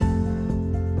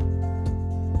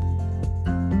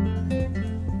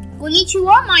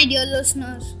Konnichiwa, my dear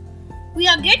listeners. We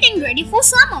are getting ready for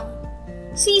summer.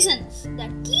 Seasons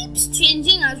that keeps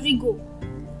changing as we go.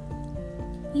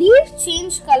 Leaves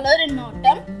change color in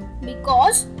autumn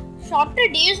because shorter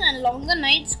days and longer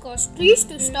nights cause trees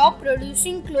to stop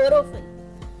producing chlorophyll,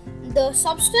 the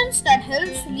substance that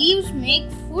helps leaves make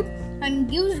food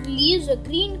and gives leaves a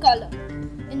green color.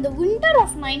 In the winter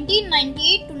of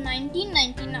 1998 to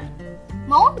 1999,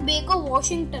 Mount Baker,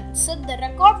 Washington set the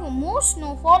record for most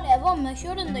snowfall ever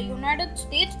measured in the United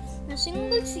States in a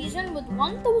single season with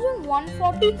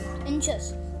 1,140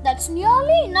 inches. That's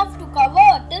nearly enough to cover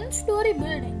a 10-story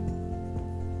building.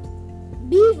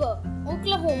 Beaver,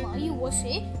 Oklahoma,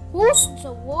 USA hosts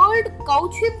a World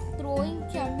Couch Hip Throwing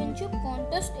Championship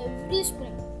contest every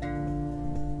spring.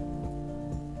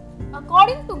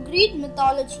 According to Greek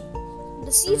mythology,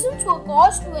 the seasons were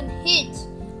caused when Hades,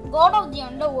 god of the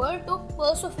underworld, took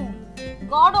Persephone,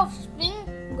 god of spring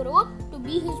growth, to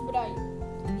be his bride.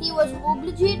 He was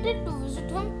obligated to visit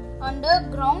him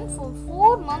underground for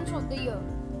 4 months of the year,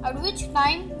 at which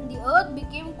time the earth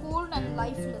became cold and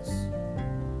lifeless.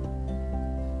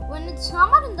 When it's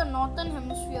summer in the northern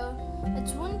hemisphere,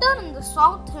 it's winter in the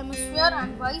south hemisphere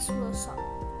and vice versa.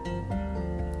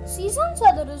 Seasons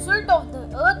are the result of the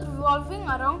earth revolving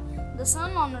around the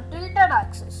sun on a tilted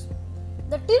axis.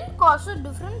 The tilt causes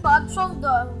different parts of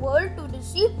the world to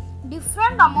receive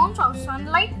different amounts of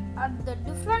sunlight at the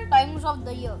different times of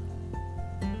the year.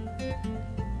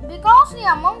 Because the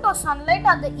amount of sunlight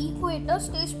at the equator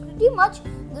stays pretty much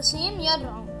the same year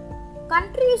round,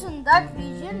 countries in that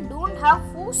region don't have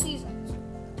 4 seasons.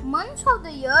 Months of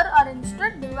the year are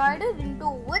instead divided into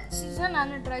a wet season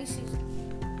and a dry season.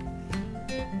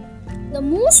 The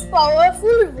most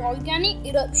powerful volcanic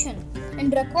eruption in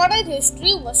recorded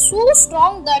history was so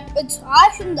strong that its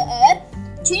ash in the air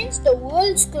changed the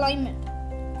world's climate,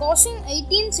 causing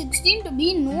 1816 to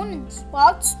be known in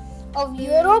parts of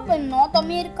Europe and North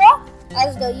America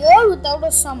as the year without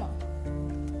a summer.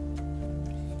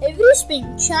 Every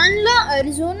spring, Chandler,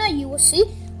 Arizona, USA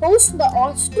hosts the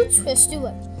Ostrich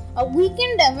Festival, a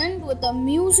weekend event with a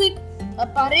music, a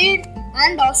parade,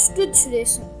 and ostrich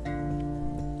racing.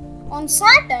 On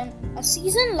Saturn, a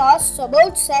season lasts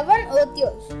about 7 Earth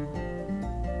years.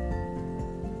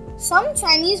 Some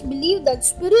Chinese believe that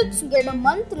spirits get a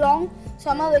month-long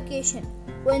summer vacation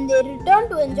when they return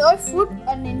to enjoy food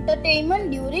and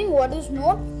entertainment during what is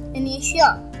known in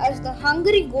Asia as the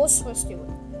Hungry Ghost Festival.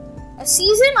 A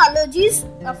season allergies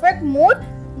affect more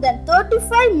than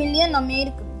 35 million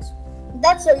Americans.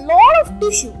 That's a lot of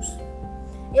tissues.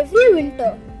 Every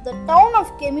winter, the town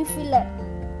of Chemifillet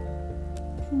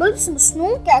builds a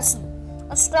snow castle,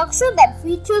 a structure that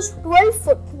features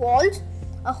 12-foot walls,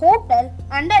 a hotel,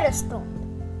 and a restaurant.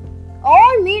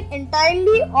 All made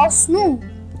entirely of snow.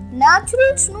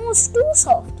 Natural snow is too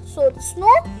soft, so the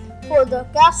snow for the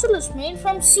castle is made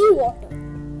from seawater.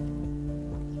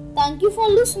 Thank you for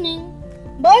listening.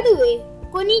 By the way,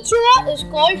 Konnichiwa is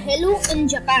called hello in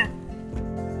Japan.